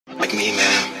like me,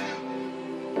 man,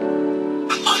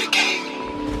 I love the game.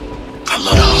 I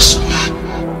love the hustle,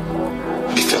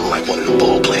 man. Be feeling like one of the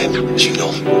ball playing, you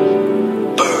know,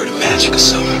 Bird, Magic or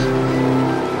something.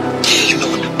 Yeah, you know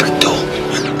what the brick door. I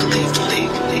need to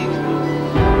leave.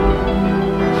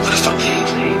 What if I leave?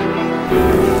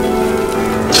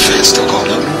 The fans still gonna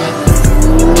love me.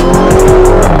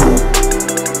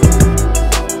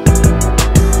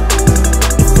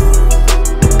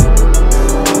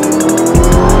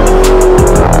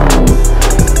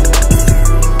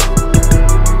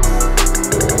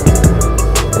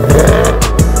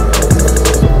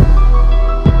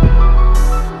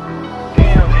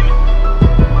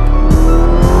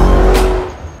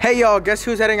 Hey y'all, guess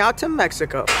who's heading out to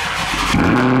Mexico?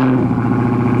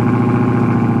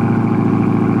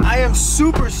 I am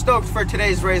super stoked for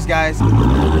today's race, guys.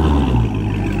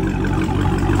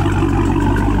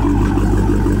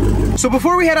 So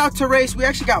before we head out to race, we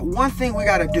actually got one thing we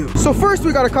gotta do. So first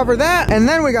we gotta cover that, and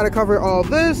then we gotta cover all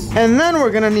this, and then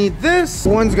we're gonna need this.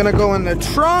 One's gonna go in the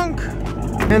trunk,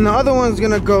 and the other one's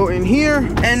gonna go in here.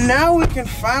 And now we can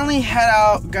finally head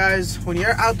out. Guys, when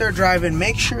you're out there driving,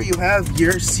 make sure you have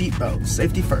your seatbelt.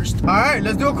 Safety first. All right,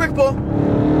 let's do a quick pull.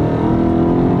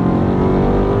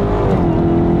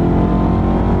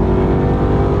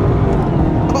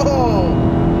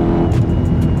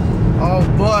 Oh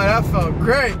boy, that felt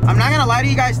great. I'm not gonna lie to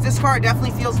you guys, this car definitely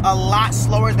feels a lot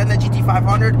slower than the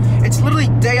GT500. It's literally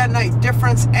day and night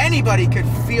difference. Anybody could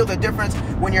feel the difference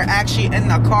when you're actually in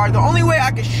the car. The only way I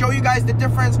can show you guys the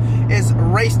difference is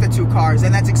race the two cars,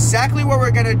 and that's exactly what we're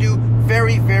gonna do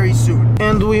very, very soon.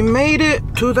 And we made it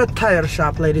to the tire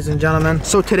shop, ladies and gentlemen.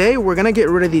 So today we're gonna get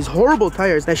rid of these horrible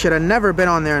tires that should have never been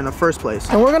on there in the first place.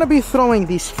 And we're gonna be throwing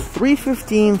these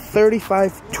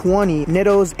 315/35/20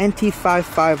 Nittos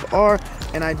NT55R.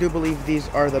 And I do believe these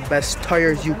are the best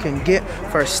tires you can get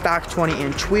for a stock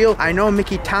 20-inch wheel. I know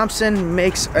Mickey Thompson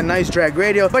makes a nice drag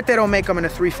radial, but they don't make them in a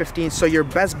 315, so your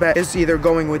best bet is either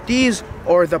going with these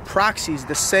or the Proxies,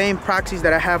 the same Proxies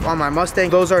that I have on my Mustang.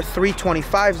 Those are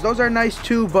 325s. Those are nice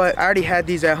too, but I already had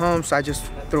these at home, so I just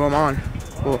threw them on.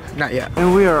 Well, not yet.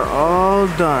 And we are all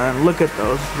done. Look at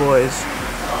those boys.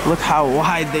 Look how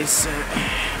wide they sit.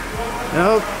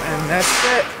 Nope, and that's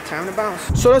it. Time to bounce.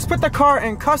 So let's put the car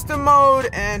in custom mode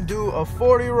and do a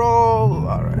 40 roll.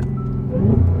 All right.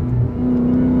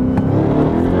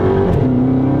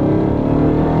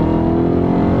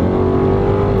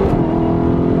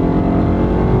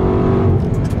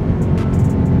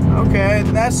 Okay,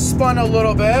 that's spun a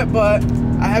little bit, but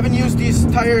I haven't used these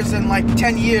tires in like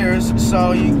 10 years,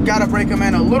 so you gotta break them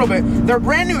in a little bit. They're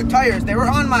brand new tires. They were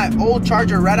on my old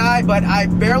Charger Red Eye, but I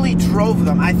barely drove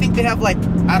them. I think they have like,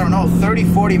 I don't know, 30,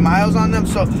 40 miles on them,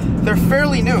 so they're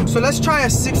fairly new. So let's try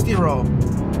a 60 roll.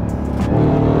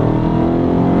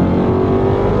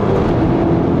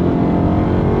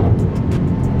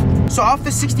 So off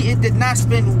the 60, it did not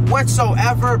spin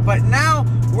whatsoever, but now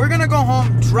we're gonna go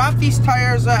home, drop these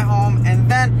tires at home,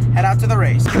 and then head out to the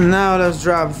race. Now let's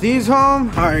drop these home.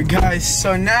 All right, guys,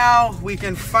 so now we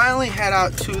can finally head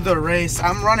out to the race.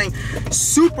 I'm running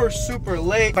super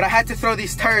late, but I had to throw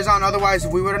these tires on, otherwise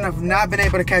we wouldn't have not been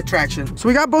able to catch traction. So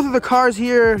we got both of the cars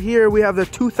here. Here we have the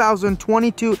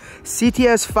 2022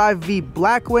 CTS5-V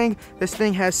Blackwing. This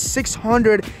thing has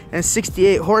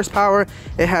 668 horsepower.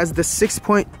 It has the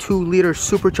 6.2-liter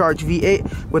supercharged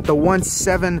V8 with the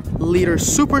 1.7-liter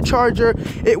supercharger.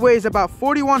 It weighs about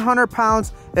 4,100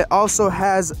 pounds. It also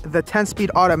has the 10-speed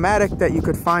automatic that you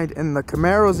could find in the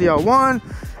Camaro ZL1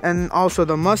 and also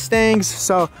the Mustangs.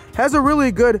 So it has a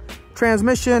really good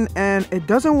transmission, and it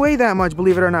doesn't weigh that much,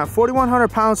 believe it or not. 4,100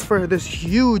 pounds for this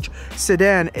huge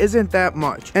sedan isn't that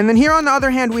much. And then here on the other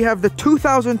hand, we have the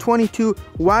 2022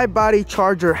 wide body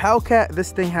Charger Hellcat.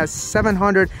 This thing has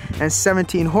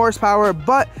 717 horsepower,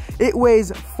 but it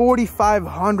weighs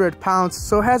 4,500 pounds,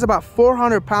 so it has about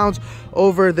 400 pounds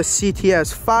over the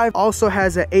CTS5. Also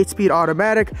has an 8-speed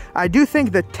automatic. I do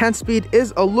think the 10-speed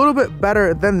is a little bit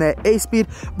better than the 8-speed,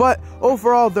 but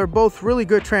overall they're both really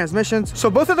good transmissions. So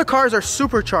both of the cars are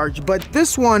supercharged, but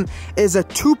this one is a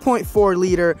 2.4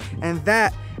 liter and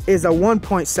that is a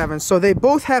 1.7. So they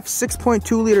both have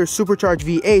 6.2 liter supercharged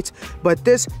V8s, but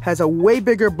this has a way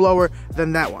bigger blower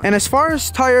than that one. And as far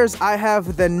as tires, I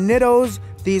have the Nittos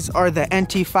These are the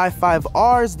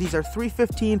NT55Rs. These are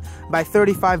 315 by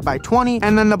 35 by 20.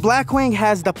 And then the Blackwing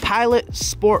has the Pilot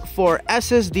Sport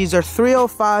 4Ss. These are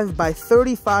 305 by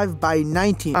 35 by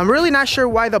 19. I'm really not sure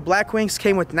why the Blackwings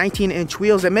came with 19-inch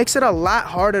wheels. It makes it a lot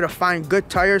harder to find good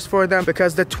tires for them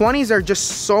because the 20s are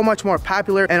just so much more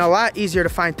popular and a lot easier to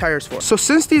find tires for. So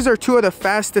since these are two of the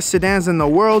fastest sedans in the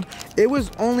world, it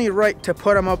was only right to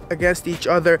put them up against each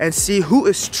other and see who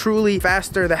is truly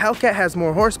faster. The Hellcat has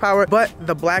more horsepower, but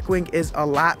the Blackwing is a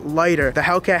lot lighter. The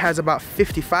Hellcat has about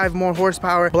 55 more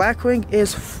horsepower. Blackwing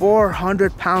is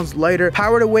 400 pounds lighter.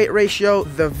 Power to weight ratio,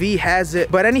 the V has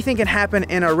it, but anything can happen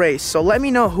in a race. So let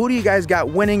me know, who do you guys got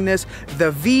winning this,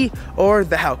 the V or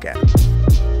the Hellcat?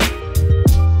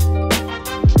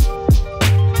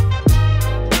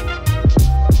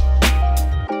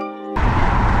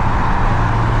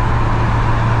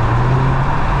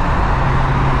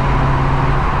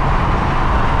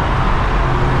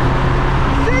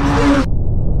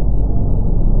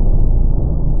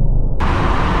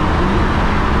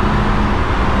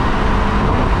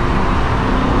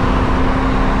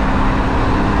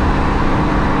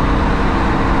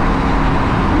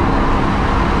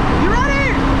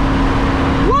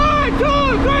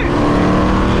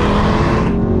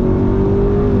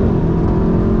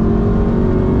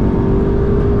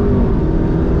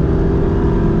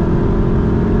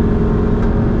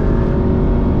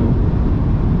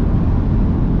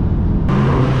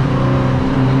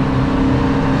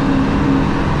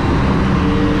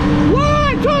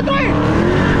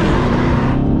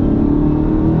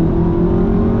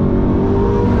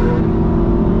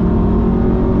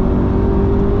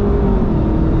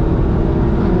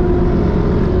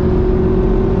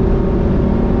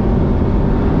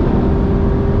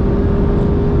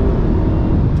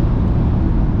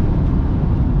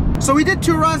 So we did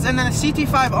 2 runs, and then the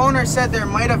CT5 owner said there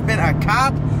might have been a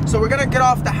cop, so we're gonna get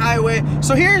off the highway.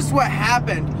 So here's what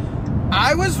happened.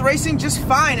 I was racing just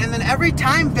fine, and then every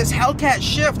time this Hellcat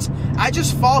shifts, I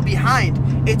just fall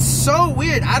behind. It's so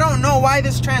weird. I don't know why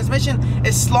this transmission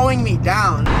is slowing me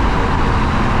down.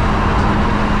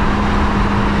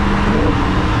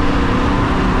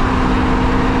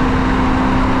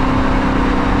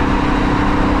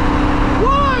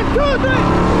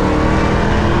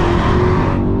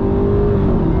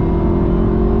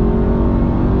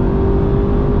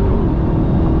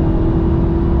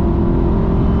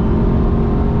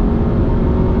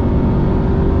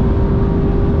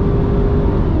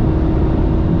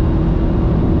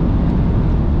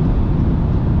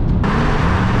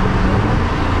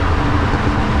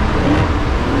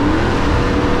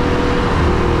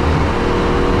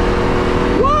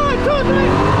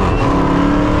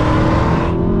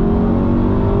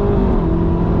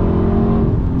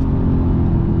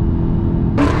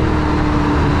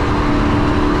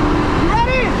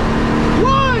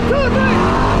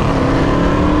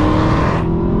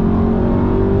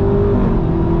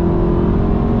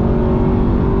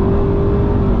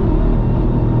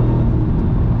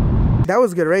 That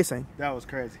was good racing. That was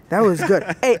crazy. That was good.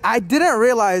 Hey, I didn't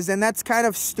realize, and that's kind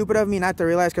of stupid of me not to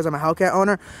realize because I'm a Hellcat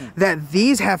owner, that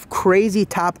these have crazy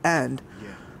top end. Yeah.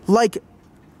 Like,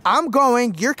 I'm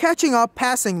going, you're catching up,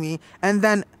 passing me, and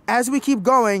then as we keep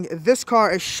going, this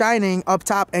car is shining up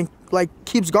top and like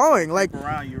keeps going. Like,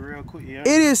 around you real quick. Yeah.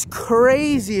 It is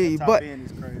crazy. Top end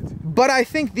is crazy. But I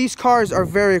think these cars are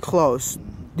very close.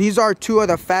 These are two of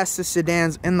the fastest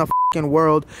sedans in the fucking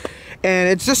world. And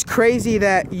it's just crazy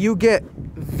that you get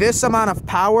this amount of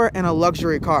power in a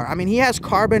luxury car. I mean, he has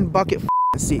carbon bucket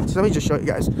seats. Let me just show you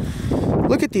guys.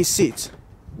 Look at these seats.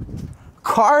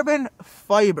 Carbon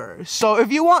fiber. So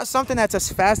if you want something that's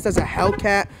as fast as a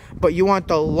Hellcat, but you want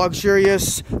the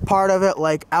luxurious part of it,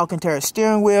 like Alcantara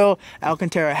steering wheel,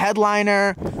 Alcantara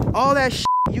headliner, all that shit,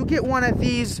 you get one of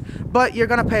these, but you're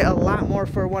gonna pay a lot more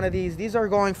for one of these. These are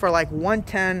going for like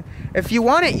 $110. If you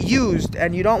want it used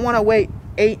and you don't want to wait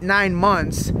 8-9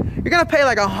 months, you're gonna pay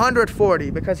like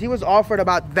 $140, because he was offered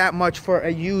about that much for a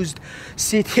used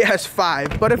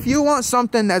CTS5. But if you want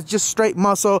something that's just straight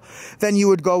muscle, then you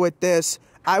would go with this.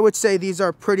 I would say these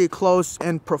are pretty close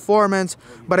in performance,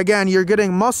 but again, you're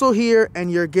getting muscle here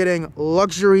and you're getting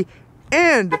luxury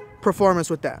and performance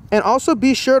with that. And also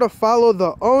be sure to follow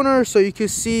the owner so you can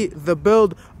see the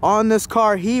build on this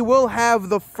car. He will have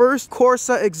the first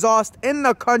Corsa exhaust in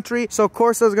the country, so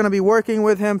Corsa is going to be working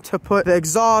with him to put the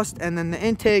exhaust and then the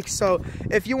intake. So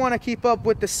if you want to keep up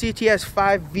with the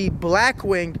CTS5-V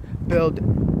Blackwing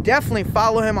build, definitely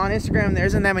follow him on Instagram. There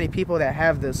isn't that many people that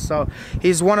have this, so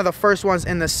he's one of the first ones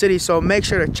in the city, so make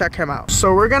sure to check him out.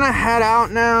 So we're gonna head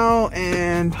out now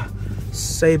and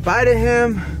say bye to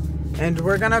him, and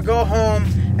we're gonna go home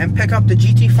and pick up the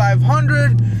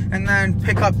GT500 and then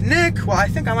pick up Nick. Well, I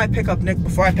think I might pick up Nick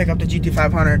before I pick up the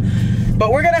GT500.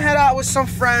 But we're gonna head out with some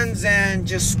friends and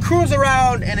just cruise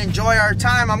around and enjoy our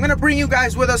time. I'm gonna bring you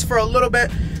guys with us for a little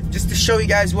bit just to show you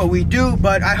guys what we do.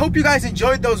 But I hope you guys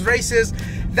enjoyed those races.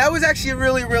 That was actually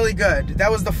really good. That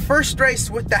was the first race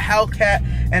with the Hellcat,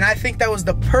 and I think that was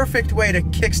the perfect way to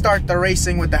kickstart the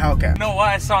racing with the Hellcat. You know what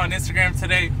I saw on Instagram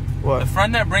today? What? The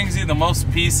friend that brings you the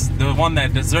most peace, the one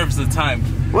that deserves the time.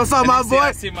 What's up, my boy?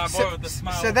 I see my boy with the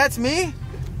smile. So that's me?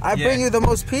 I bring you the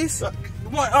most peace?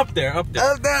 Up there.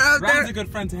 Ron's a good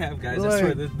friend to have, guys. I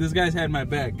swear, this guy's had my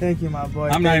back. Thank you, my boy.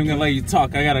 I'm not even gonna let you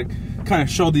talk. I gotta kind of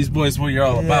show these boys what you're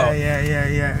all about.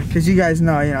 Yeah. Because you guys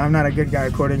know, I'm not a good guy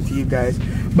according to you guys.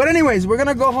 But anyways, we're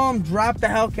gonna go home, drop the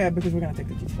Hellcat because we're gonna take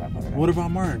the GT500 out. What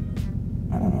about Martin?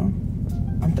 I don't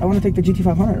know. I want to take the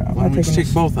GT500 out. Why don't we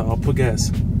take both out? I'll put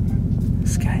gas.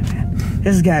 This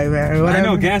guy, man. Whatever. I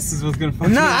know gas is what's gonna fuck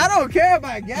you up. I don't care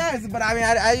about gas, but I mean,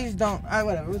 I just don't.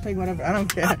 Whatever. We'll take whatever. I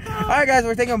don't care. All right, guys,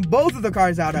 we're taking both of the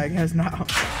cars out, I guess, now.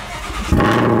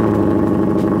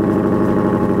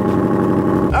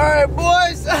 All right,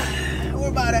 boys. We're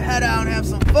about to head out and have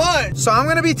some fun. So I'm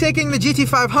gonna be taking the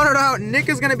GT500 out. Nick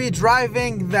is gonna be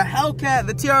driving the Hellcat.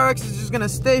 The TRX is just gonna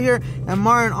stay here. And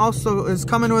Martin also is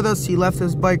coming with us. He left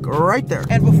his bike right there.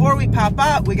 And before we pop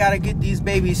out, we gotta get these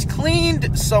babies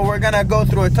cleaned. So we're gonna go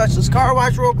through a touchless car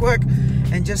wash real quick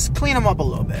and just clean them up a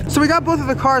little bit. So we got both of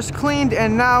the cars cleaned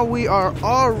and now we are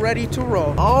all ready to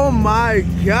roll. Oh my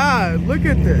God, look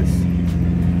at this.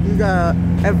 We got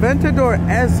Aventador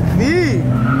SV.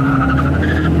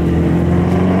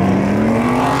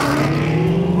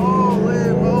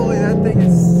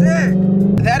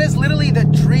 That is literally the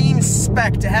dream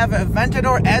spec, to have an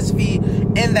Aventador SV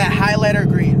in that highlighter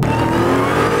green.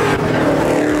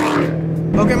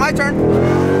 Okay, my turn.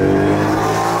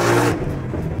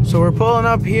 So we're pulling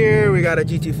up here. We got a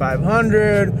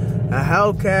GT500, a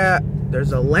Hellcat.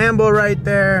 There's a Lambo right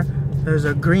there. There's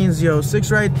a green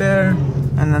Z06 right there.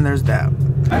 And then there's that.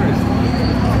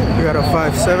 We got a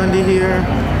 570 here.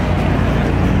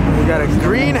 We got a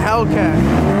green Hellcat.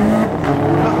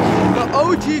 The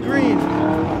OG green.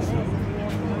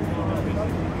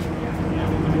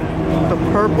 The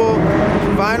purple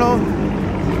vinyl.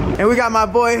 And we got my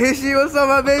boy Hishi. What's up,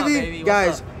 my baby? What's up, baby?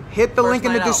 Guys, hit the link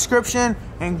in the night out. description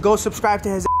and go subscribe to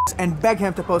his ass and beg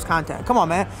him to post content. Come on,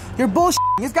 man. You're bullshit.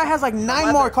 This guy has like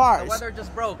 9 more cars. The weather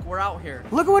just broke. We're out here.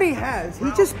 Look at what he has.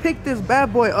 He just picked this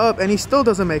bad boy up and he still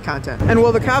doesn't make content. And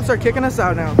well, the cops are kicking us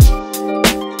out now.